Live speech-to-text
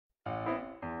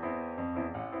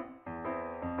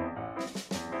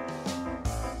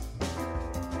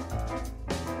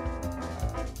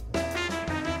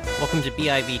Welcome to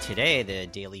BIV Today, the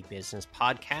daily business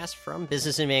podcast from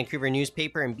Business in Vancouver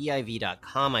newspaper and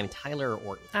BIV.com. I'm Tyler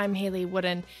Orton. I'm Haley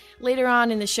Wooden. Later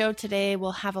on in the show today,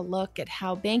 we'll have a look at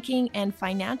how banking and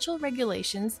financial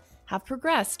regulations have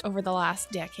progressed over the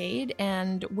last decade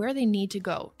and where they need to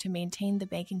go to maintain the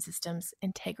banking system's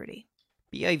integrity.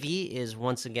 BIV is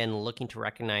once again looking to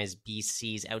recognize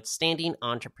BC's outstanding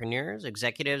entrepreneurs,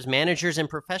 executives, managers, and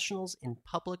professionals in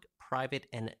public, private,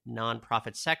 and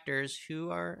nonprofit sectors who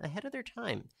are ahead of their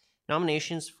time.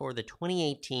 Nominations for the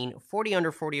 2018 40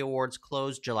 Under 40 Awards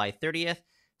close July 30th,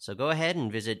 so go ahead and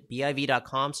visit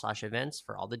biv.com/events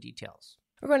for all the details.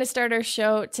 We're going to start our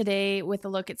show today with a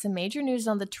look at some major news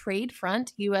on the trade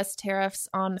front. U.S. tariffs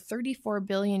on $34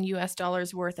 billion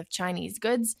worth of Chinese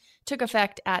goods took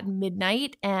effect at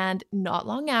midnight, and not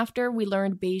long after, we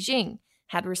learned Beijing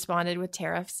had responded with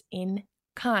tariffs in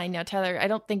kind. Now, Tyler, I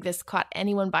don't think this caught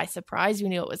anyone by surprise. We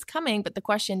knew it was coming, but the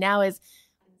question now is,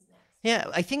 yeah,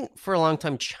 I think for a long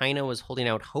time, China was holding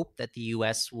out hope that the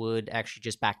U.S. would actually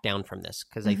just back down from this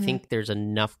because I think there's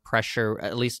enough pressure.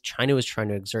 At least China was trying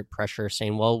to exert pressure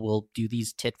saying, well, we'll do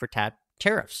these tit-for-tat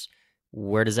tariffs.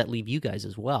 Where does that leave you guys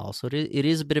as well? So it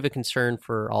is a bit of a concern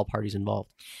for all parties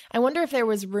involved. I wonder if there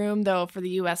was room, though, for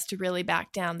the U.S. to really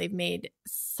back down. They've made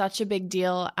such a big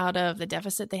deal out of the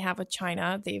deficit they have with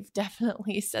China. They've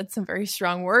definitely said some very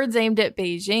strong words aimed at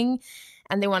Beijing,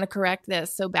 and they want to correct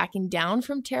this. So backing down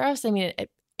from tariffs, I mean,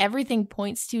 everything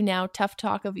points to now tough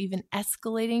talk of even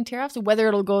escalating tariffs. Whether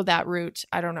it'll go that route,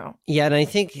 I don't know. Yeah, and I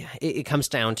think it comes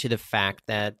down to the fact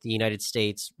that the United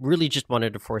States really just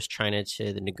wanted to force China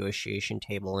to the negotiation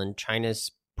table, and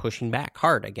China's pushing back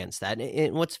hard against that.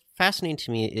 And what's fascinating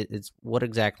to me is what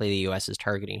exactly the U.S. is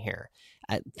targeting here.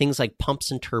 Things like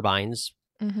pumps and turbines,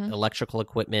 electrical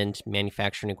equipment,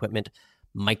 manufacturing equipment,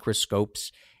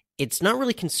 microscopes. It's not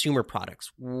really consumer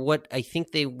products. What I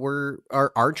think they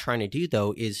are trying to do,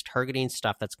 though, is targeting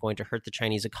stuff that's going to hurt the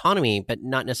Chinese economy, but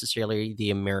not necessarily the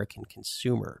American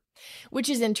consumer. Which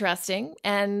is interesting.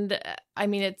 And I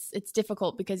mean, it's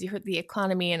difficult because you hurt the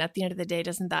economy, and at the end of the day,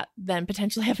 doesn't that then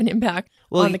potentially have an impact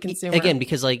on the consumer? Again,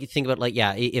 because think about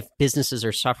if businesses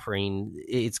are suffering,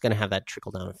 it's going to have that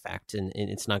trickle-down effect, and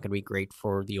it's not going to be great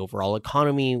for the overall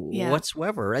economy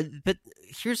whatsoever. But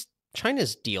here's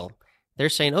China's deal. They're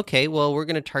saying, okay, well, we're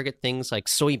going to target things like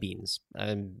soybeans,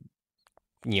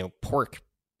 pork,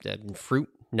 fruit,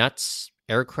 nuts,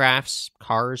 aircrafts,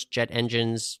 cars, jet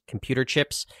engines, computer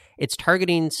chips. It's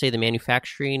targeting, say, the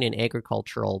manufacturing and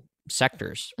agricultural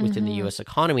sectors within the U.S.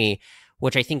 economy,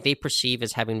 which I think they perceive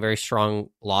as having very strong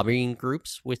lobbying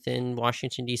groups within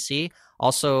Washington, D.C.,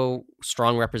 also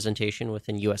strong representation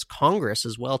within U.S. Congress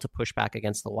as well to push back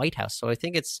against the White House. So I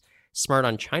think it's smart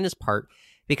on China's part.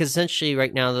 Because essentially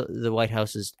right now the White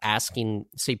House is asking,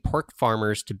 say, pork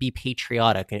farmers to be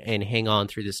patriotic and hang on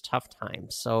through this tough time.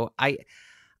 So I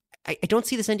don't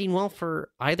see this ending well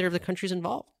for either of the countries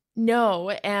involved.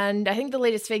 No, and I think the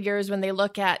latest figures, when they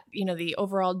look at, the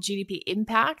overall GDP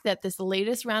impact that this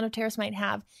latest round of tariffs might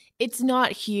have, it's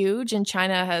not huge. And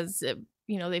China has,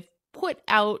 they've put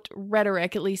out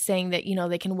rhetoric, at least saying that,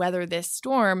 they can weather this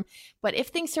storm. But if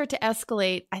things start to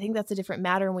escalate, I think that's a different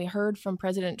matter. And we heard from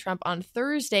President Trump on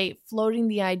Thursday floating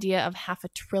the idea of $500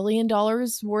 billion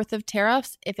worth of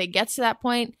tariffs. If it gets to that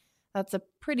point, that's a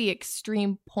pretty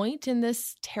extreme point in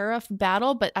this tariff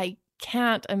battle. But I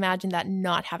can't imagine that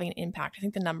not having an impact. I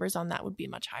think the numbers on that would be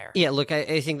much higher. Yeah, look,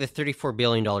 I think the $34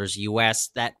 billion US,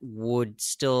 that would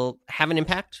still have an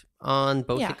impact on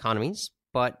both economies,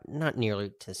 but not nearly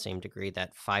to the same degree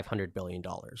that $500 billion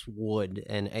would.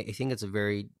 And I think it's a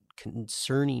very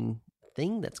concerning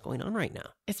thing that's going on right now.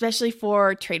 Especially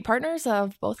for trade partners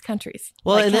of both countries.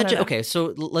 Well, like and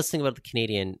so let's think about the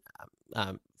Canadian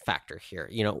factor here.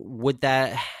 Would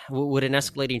an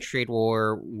escalating trade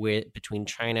war between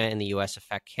China and the U.S.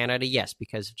 affect Canada? Yes,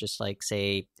 because of just like,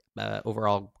 say,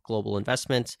 overall global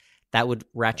investments, that would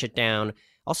ratchet down.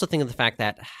 Also think of the fact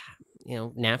that,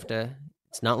 NAFTA,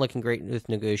 it's not looking great with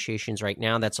negotiations right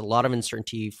now. That's a lot of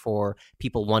uncertainty for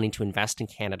people wanting to invest in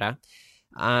Canada.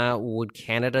 Would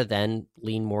Canada then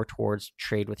lean more towards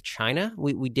trade with China?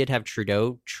 We did have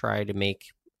Trudeau try to make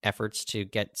efforts to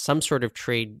get some sort of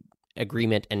trade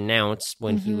agreement announced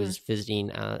when he was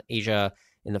visiting Asia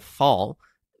in the fall.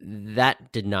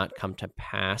 That did not come to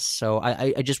pass. So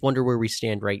I just wonder where we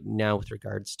stand right now with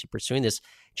regards to pursuing this.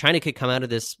 China could come out of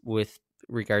this with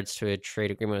regards to a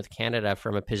trade agreement with Canada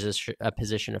from a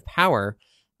position of power,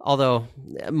 Although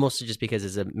mostly just because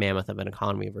it's a mammoth of an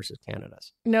economy versus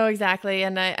Canada's. No, exactly.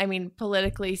 And I mean,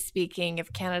 politically speaking,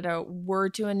 if Canada were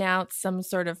to announce some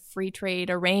sort of free trade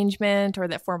arrangement or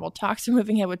that formal talks are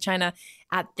moving ahead with China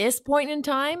at this point in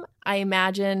time, I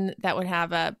imagine that would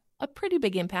have a pretty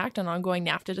big impact on ongoing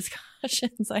NAFTA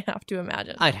discussions, I have to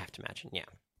imagine. I'd have to imagine, yeah.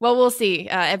 Well, we'll see.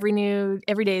 Every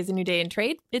day is a new day in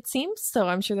trade, it seems. So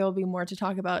I'm sure there will be more to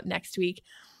talk about next week.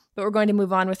 But we're going to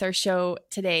move on with our show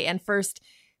today. And first,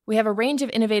 we have a range of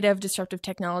innovative, disruptive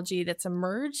technology that's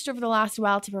emerged over the last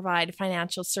while to provide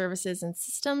financial services and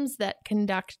systems that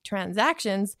conduct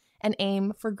transactions and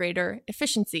aim for greater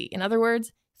efficiency. In other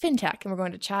words, fintech. And we're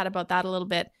going to chat about that a little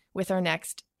bit with our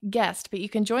next guest. But you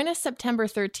can join us September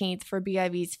 13th for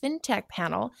BIV's FinTech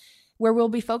panel, where we'll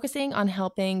be focusing on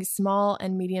helping small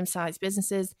and medium-sized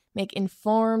businesses make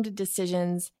informed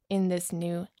decisions in this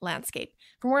new landscape.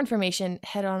 For more information,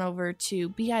 head on over to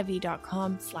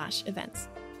biv.com/events.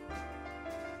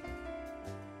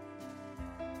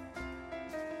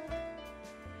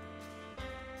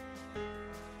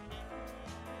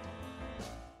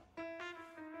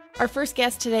 Our first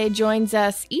guest today joins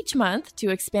us each month to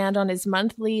expand on his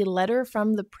monthly letter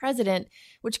from the president,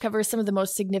 which covers some of the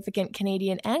most significant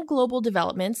Canadian and global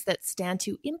developments that stand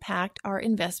to impact our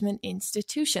investment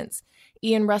institutions.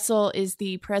 Ian Russell is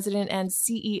the president and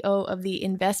CEO of the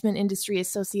Investment Industry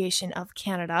Association of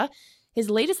Canada. His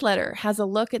latest letter has a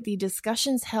look at the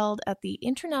discussions held at the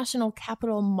International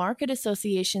Capital Market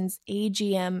Association's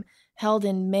AGM held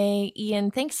in May. Ian,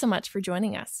 thanks so much for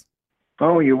joining us.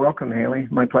 Oh, you're welcome, Haley.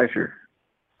 My pleasure.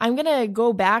 I'm going to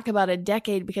go back about a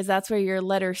decade because that's where your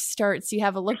letter starts. You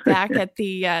have a look back at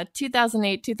the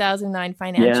 2008-2009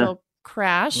 financial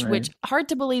crash, right. Which hard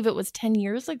to believe it was 10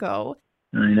 years ago.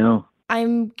 I know.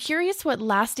 I'm curious what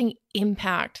lasting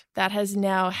impact that has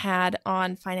now had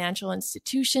on financial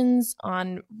institutions,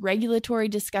 on regulatory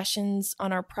discussions,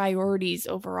 on our priorities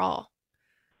overall.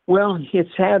 Well,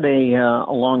 it's had a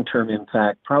long-term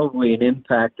impact, probably an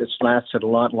impact that's lasted a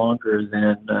lot longer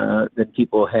than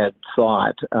people had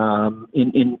thought,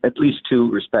 in at least two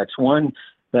respects. One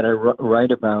that I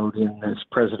write about in this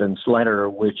president's letter,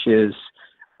 which is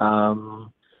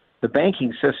the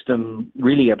banking system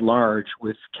really at large,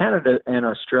 with Canada and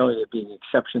Australia being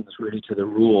exceptions really to the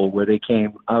rule, where they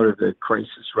came out of the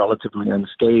crisis relatively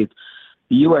unscathed.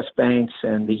 The U.S. banks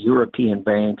and the European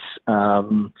banks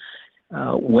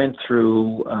went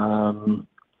through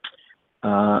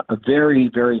a very,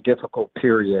 very difficult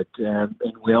period. And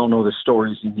we all know the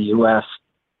stories in the U.S.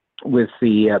 with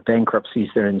the bankruptcies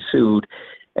that ensued.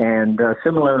 And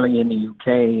similarly in the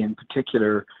U.K. in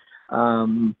particular.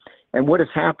 And what has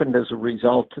happened as a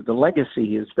result, the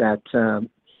legacy is that the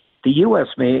U.S.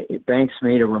 banks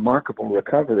made a remarkable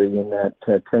recovery in that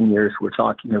 10 years we're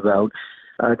talking about.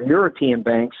 The European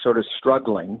banks sort of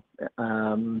struggling.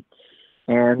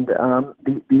 And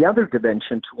the other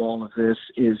dimension to all of this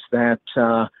is that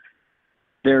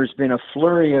there's been a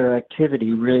flurry of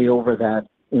activity really over that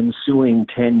ensuing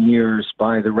 10 years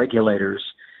by the regulators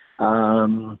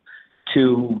to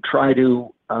try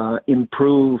to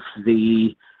improve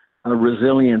the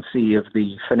resiliency of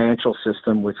the financial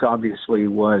system, which obviously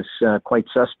was quite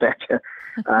suspect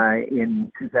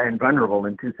and vulnerable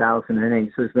in 2008.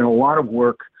 So there's been a lot of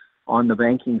work on the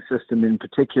banking system in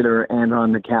particular and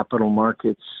on the capital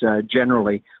markets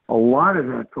generally. A lot of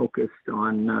that focused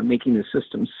on making the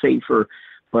system safer,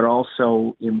 but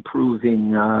also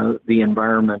improving the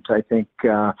environment, I think,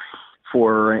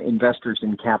 for investors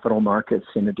in capital markets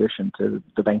in addition to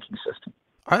the banking system.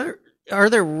 Are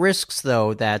there risks,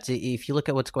 though, that if you look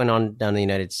at what's going on down in the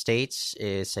United States,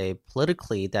 say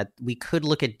politically, that we could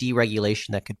look at deregulation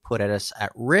that could put us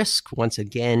at risk once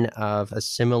again of a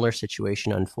similar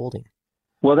situation unfolding?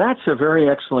 Well, that's a very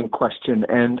excellent question.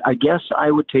 And I guess I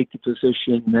would take the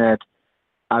position that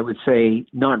I would say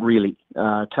not really,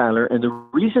 Tyler. And the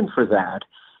reason for that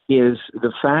is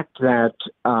the fact that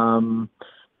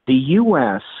the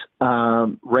U.S.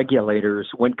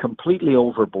 Regulators went completely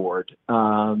overboard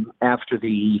after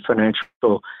the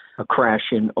financial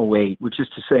crash in 2008, which is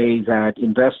to say that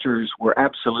investors were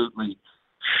absolutely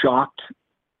shocked.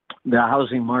 The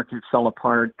housing market fell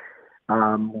apart.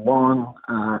 Long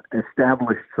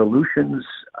established solutions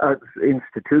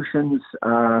institutions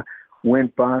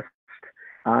went bust,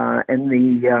 and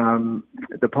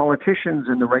the politicians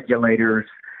and the regulators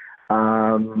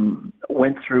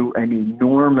went through an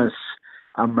enormous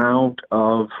amount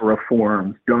of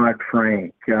reforms,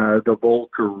 Dodd-Frank, the Volcker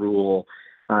Rule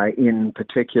in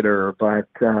particular, but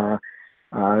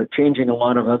changing a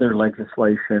lot of other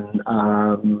legislation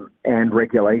and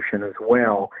regulation as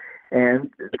well.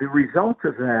 And the result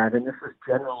of that, and this is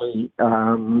generally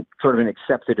sort of an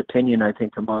accepted opinion, I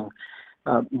think, among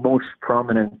most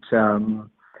prominent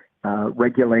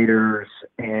regulators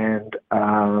and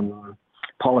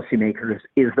policymakers,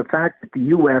 is the fact that the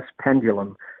U.S.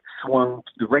 pendulum swung,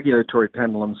 the regulatory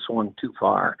pendulum swung too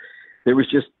far. There was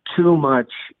just too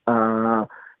much,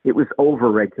 it was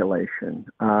over-regulation.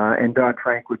 And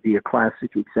Dodd-Frank would be a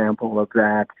classic example of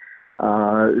that.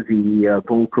 The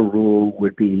Volcker rule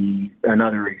would be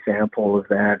another example of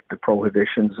that, the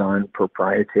prohibitions on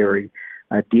proprietary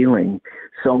dealing.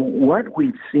 So what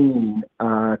we've seen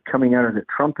coming out of the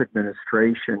Trump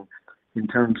administration in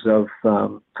terms of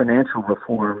financial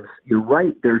reforms, you're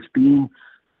right, there's been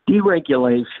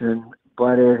deregulation,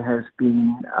 but it has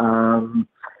been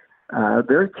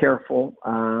very careful,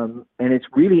 and it's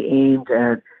really aimed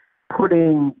at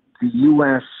putting the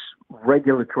U.S.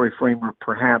 regulatory framework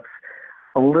perhaps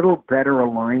a little better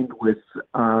aligned with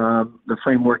the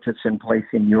framework that's in place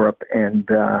in Europe and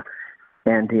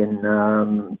in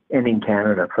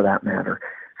Canada, for that matter.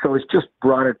 So it's just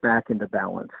brought it back into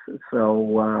balance.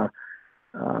 So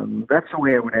that's the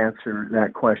way I would answer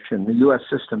that question. The U.S.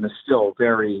 system is still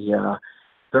very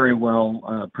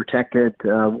well protected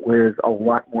with a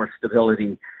lot more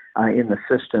stability in the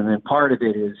system, and part of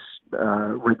it is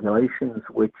regulations,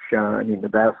 which the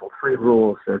Basel III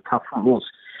rules, they're tough rules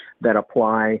that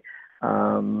apply.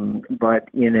 But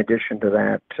in addition to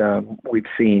that, we've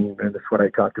seen, and that's what I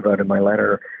talked about in my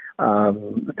letter,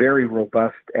 very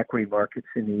robust equity markets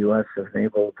in the U.S. have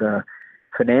enabled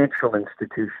financial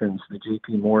institutions, the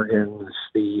J.P. Morgans,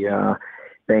 the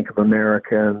Bank of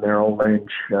America, Merrill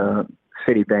Lynch,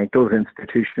 Citibank, those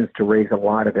institutions to raise a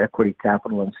lot of equity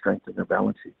capital and strengthen their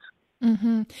balance sheets.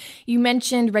 Mm-hmm. You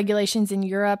mentioned regulations in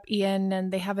Europe, Ian,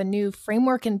 and they have a new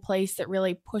framework in place that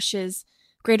really pushes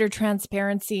greater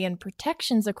transparency and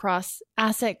protections across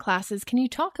asset classes. Can you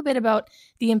talk a bit about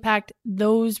the impact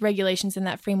those regulations in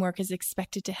that framework is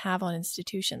expected to have on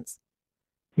institutions?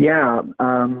 Yeah,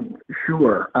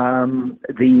 sure. I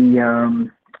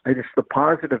guess the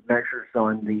positive measures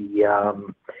on the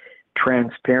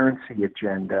transparency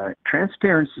agenda.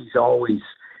 Transparency is always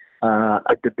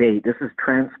a debate. This is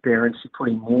transparency,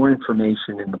 putting more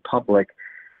information in the public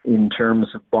in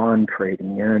terms of bond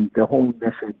trading, and the whole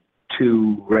method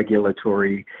to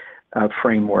regulatory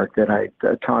framework that I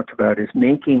talked about is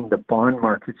making the bond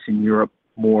markets in Europe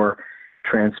more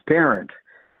transparent.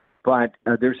 But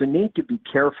there's a need to be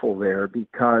careful there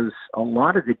because a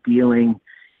lot of the dealing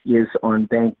is on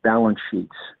bank balance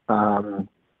sheets.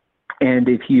 And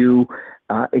if you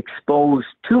expose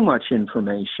too much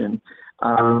information,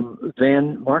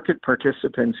 then market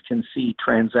participants can see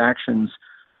transactions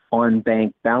on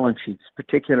bank balance sheets,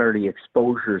 particularly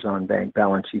exposures on bank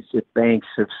balance sheets. If banks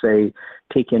have, say,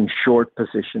 taken short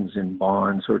positions in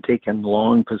bonds or taken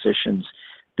long positions,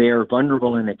 they are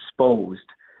vulnerable and exposed.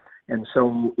 And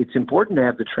so it's important to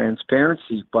have the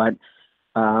transparency, but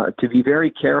to be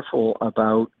very careful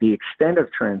about the extent of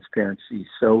transparency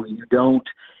so you don't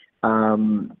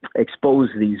expose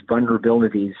these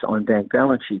vulnerabilities on bank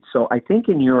balance sheets. So I think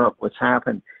in Europe what's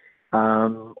happened,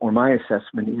 or my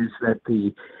assessment, is that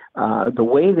the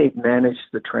way they've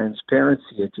managed the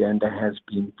transparency agenda has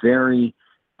been very,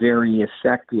 very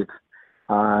effective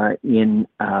in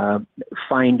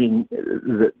finding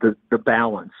the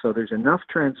balance. So there's enough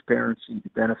transparency to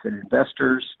benefit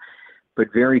investors, but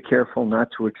very careful not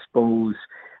to expose.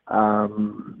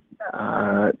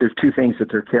 There's two things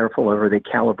that they're careful of, or they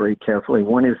calibrate carefully.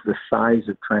 One is the size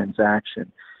of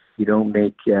transaction. You don't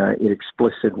make it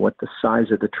explicit what the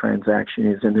size of the transaction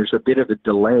is, and there's a bit of a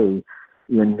delay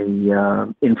in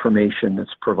the information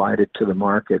that's provided to the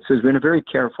market. So there's been a very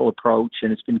careful approach,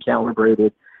 and it's been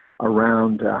calibrated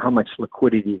around how much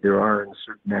liquidity there are in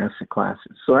certain asset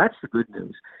classes. So that's the good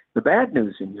news. The bad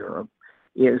news in Europe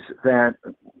is that,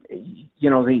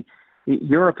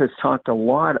 Europe has talked a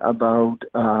lot about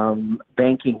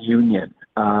banking union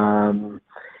and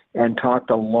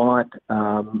talked a lot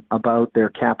about their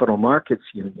capital markets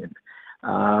union,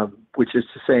 which is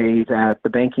to say that the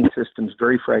banking system is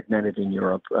very fragmented in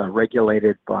Europe,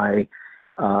 regulated by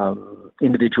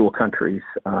individual countries.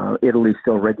 Italy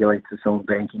still regulates its own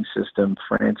banking system.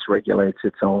 France regulates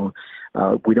its own.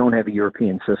 We don't have a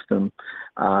European system.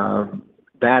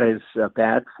 That is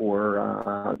bad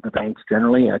for the banks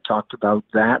generally. I talked about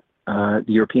that, the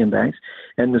European banks.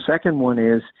 And the second one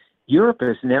is Europe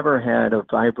has never had a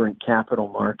vibrant capital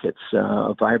markets,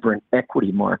 a vibrant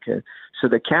equity market. So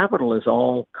the capital has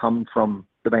all come from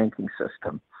the banking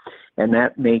system. And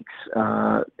that makes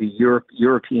the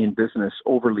European business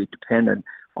overly dependent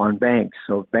on banks.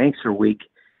 So if banks are weak,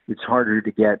 it's harder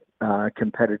to get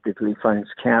competitively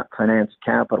financed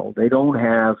capital. They don't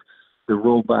have the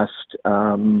robust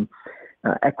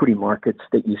equity markets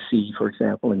that you see, for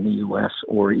example, in the U.S.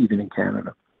 or even in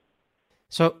Canada.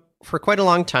 So for quite a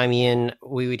long time, Ian,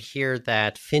 we would hear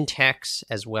that fintechs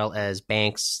as well as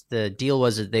banks, the deal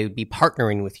was that they would be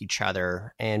partnering with each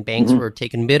other, and banks were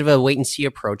taking a bit of a wait-and-see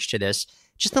approach to this.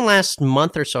 Just in the last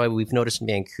month or so, we've noticed in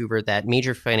Vancouver that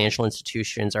major financial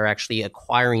institutions are actually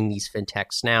acquiring these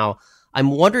fintechs now.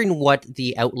 I'm wondering what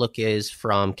the outlook is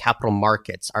from capital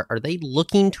markets. Are they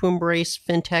looking to embrace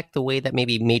fintech the way that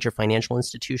maybe major financial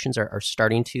institutions are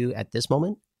starting to at this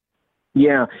moment?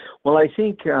 Yeah, well, I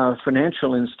think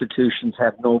financial institutions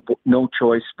have no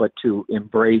choice but to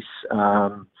embrace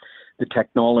the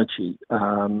technology,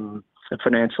 the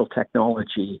financial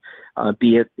technology,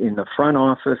 be it in the front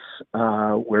office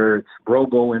where it's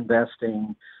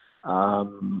robo-investing,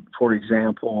 for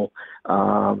example,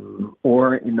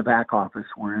 or in the back office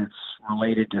where it's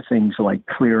related to things like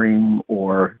clearing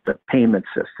or the payment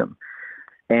system.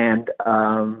 And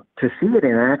to see it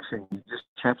in action, you just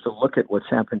have to look at what's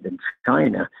happened in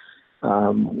China,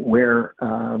 where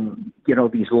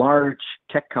these large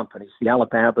tech companies, the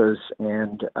Alibabas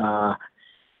and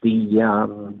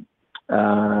the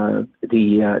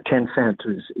Tencent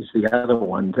is the other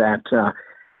one, that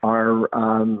are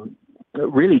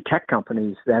really tech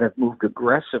companies that have moved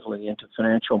aggressively into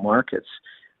financial markets,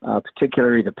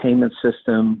 particularly the payment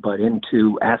system, but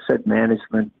into asset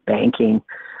management, banking.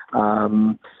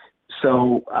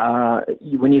 So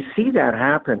when you see that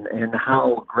happen and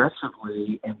how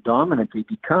aggressively and dominant they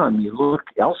become, you look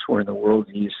elsewhere in the world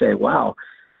and you say, wow,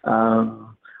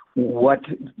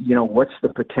 what's the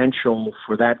potential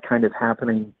for that kind of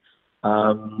happening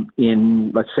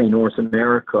in, let's say, North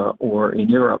America or in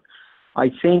Europe?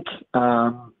 I think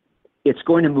it's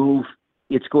going to move.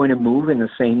 It's going to move in the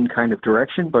same kind of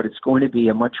direction, but it's going to be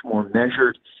a much more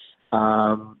measured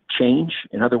change.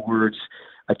 In other words,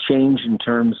 a change in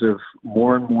terms of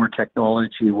more and more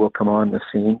technology will come on the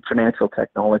scene, financial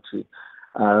technology.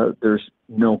 There's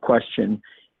no question.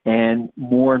 And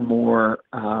more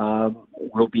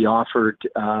will be offered.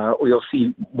 We'll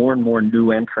see more and more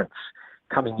new entrants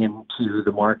coming into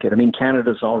the market. I mean,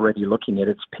 Canada's already looking at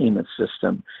its payment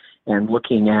system and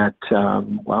looking at,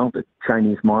 the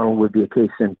Chinese model would be a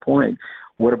case in point.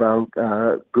 What about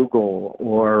Google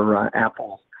or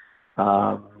Apple?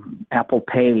 Apple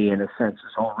Pay, in a sense,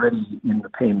 is already in the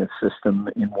payment system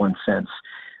in one sense.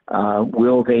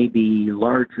 Will they be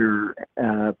larger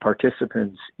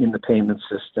participants in the payment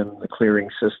system, the clearing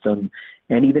system,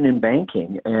 and even in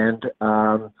banking? And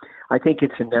I think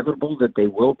it's inevitable that they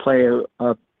will play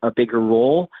a bigger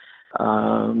role.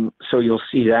 So you'll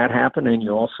see that happen, and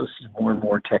you'll also see more and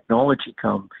more technology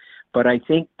come. But I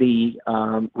think the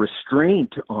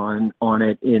restraint on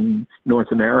it in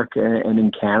North America and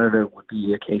in Canada would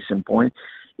be a case in point,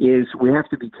 is we have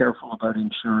to be careful about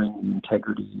ensuring the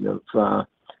integrity of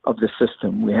the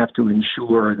system. We have to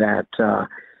ensure that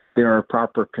there are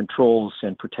proper controls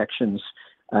and protections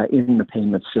in the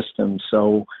payment system.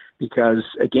 So, because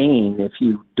again, if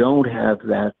you don't have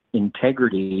that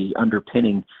integrity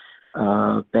underpinning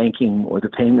banking or the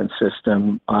payment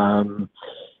system,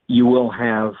 you will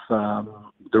have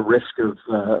the risk of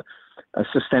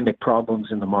systemic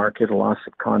problems in the market, a loss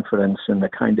of confidence, and the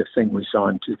kind of thing we saw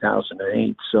in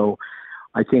 2008. So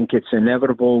I think it's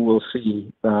inevitable we'll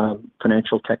see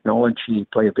financial technology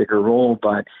play a bigger role,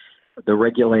 but the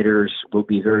regulators will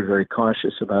be very, very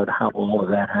cautious about how all of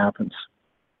that happens.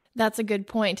 That's a good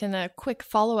point. And a quick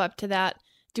follow-up to that,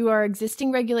 do our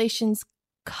existing regulations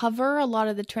cover a lot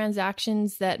of the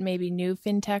transactions that maybe new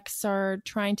fintechs are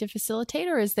trying to facilitate,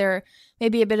 or is there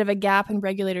maybe a bit of a gap and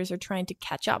regulators are trying to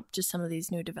catch up to some of these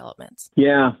new developments?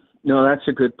 Yeah, no, that's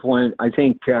a good point. I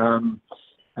think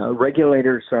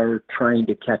regulators are trying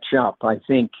to catch up. I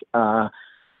think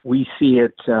we see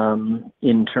it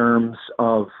in terms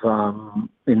of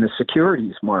in the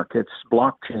securities markets.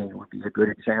 Blockchain would be a good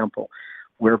example,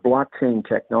 where blockchain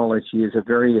technology is a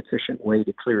very efficient way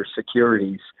to clear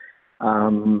securities.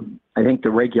 I think the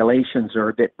regulations are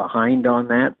a bit behind on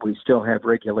that. We still have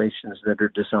regulations that are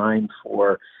designed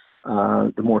for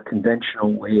the more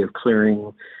conventional way of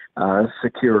clearing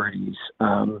securities.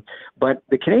 But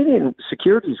the Canadian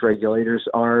securities regulators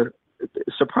are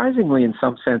surprisingly, in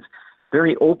some sense,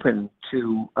 very open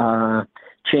to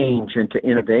change and to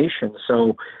innovation.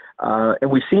 So,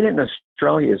 and we've seen it in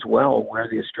Australia as well, where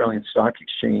the Australian Stock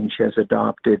Exchange has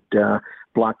adopted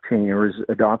blockchain or is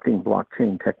adopting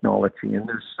blockchain technology. And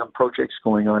there's some projects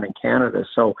going on in Canada.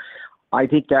 So I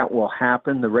think that will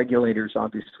happen. The regulators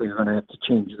obviously are going to have to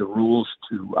change the rules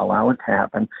to allow it to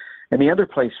happen. And the other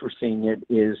place we're seeing it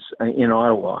is in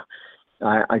Ottawa.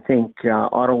 I think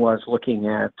Ottawa is looking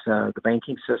at the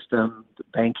banking system,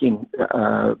 banking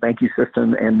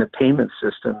system, and the payment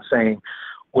system, saying,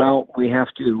 well, we have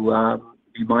to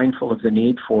be mindful of the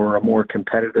need for a more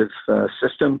competitive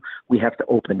system. We have to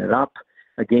open it up.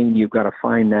 Again, you've got to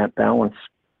find that balance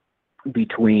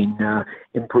between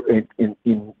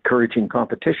encouraging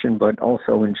competition, but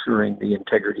also ensuring the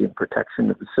integrity and protection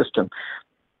of the system.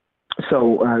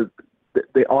 So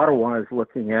the Ottawa is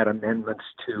looking at amendments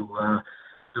to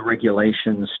the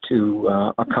regulations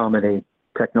to accommodate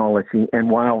technology. And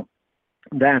while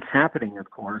that's happening, of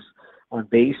course, on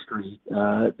Bay Street,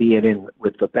 be it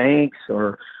with the banks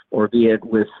or be it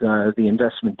with the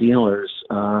investment dealers,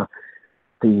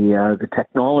 the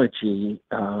technology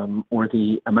or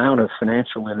the amount of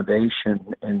financial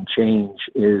innovation and change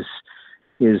is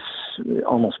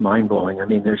almost mind-blowing. I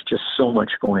mean, there's just so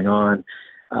much going on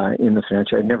in the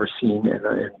financial. I've never seen,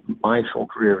 in my full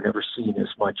career, I've never seen as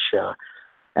much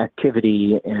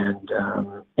activity and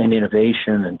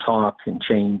innovation and talk and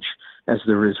change as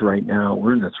there is right now.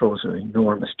 We're in the throes of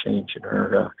enormous change in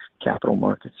our capital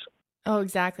markets. Oh,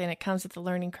 exactly. And it comes with a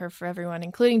learning curve for everyone,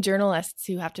 including journalists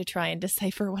who have to try and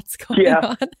decipher what's going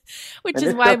on, which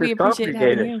is why we appreciate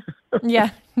having you. Yeah,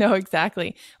 no,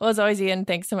 exactly. Well, as always, Ian,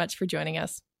 thanks so much for joining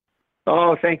us.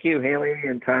 Oh, thank you, Haley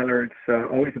and Tyler. It's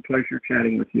always a pleasure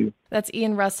chatting with you. That's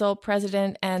Ian Russell,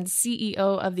 President and CEO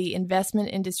of the Investment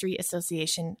Industry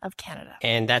Association of Canada.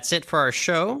 And that's it for our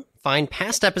show. Find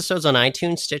past episodes on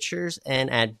iTunes, Stitchers, and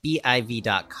at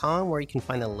BIV.com, where you can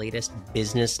find the latest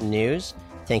business news.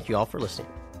 Thank you all for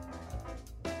listening.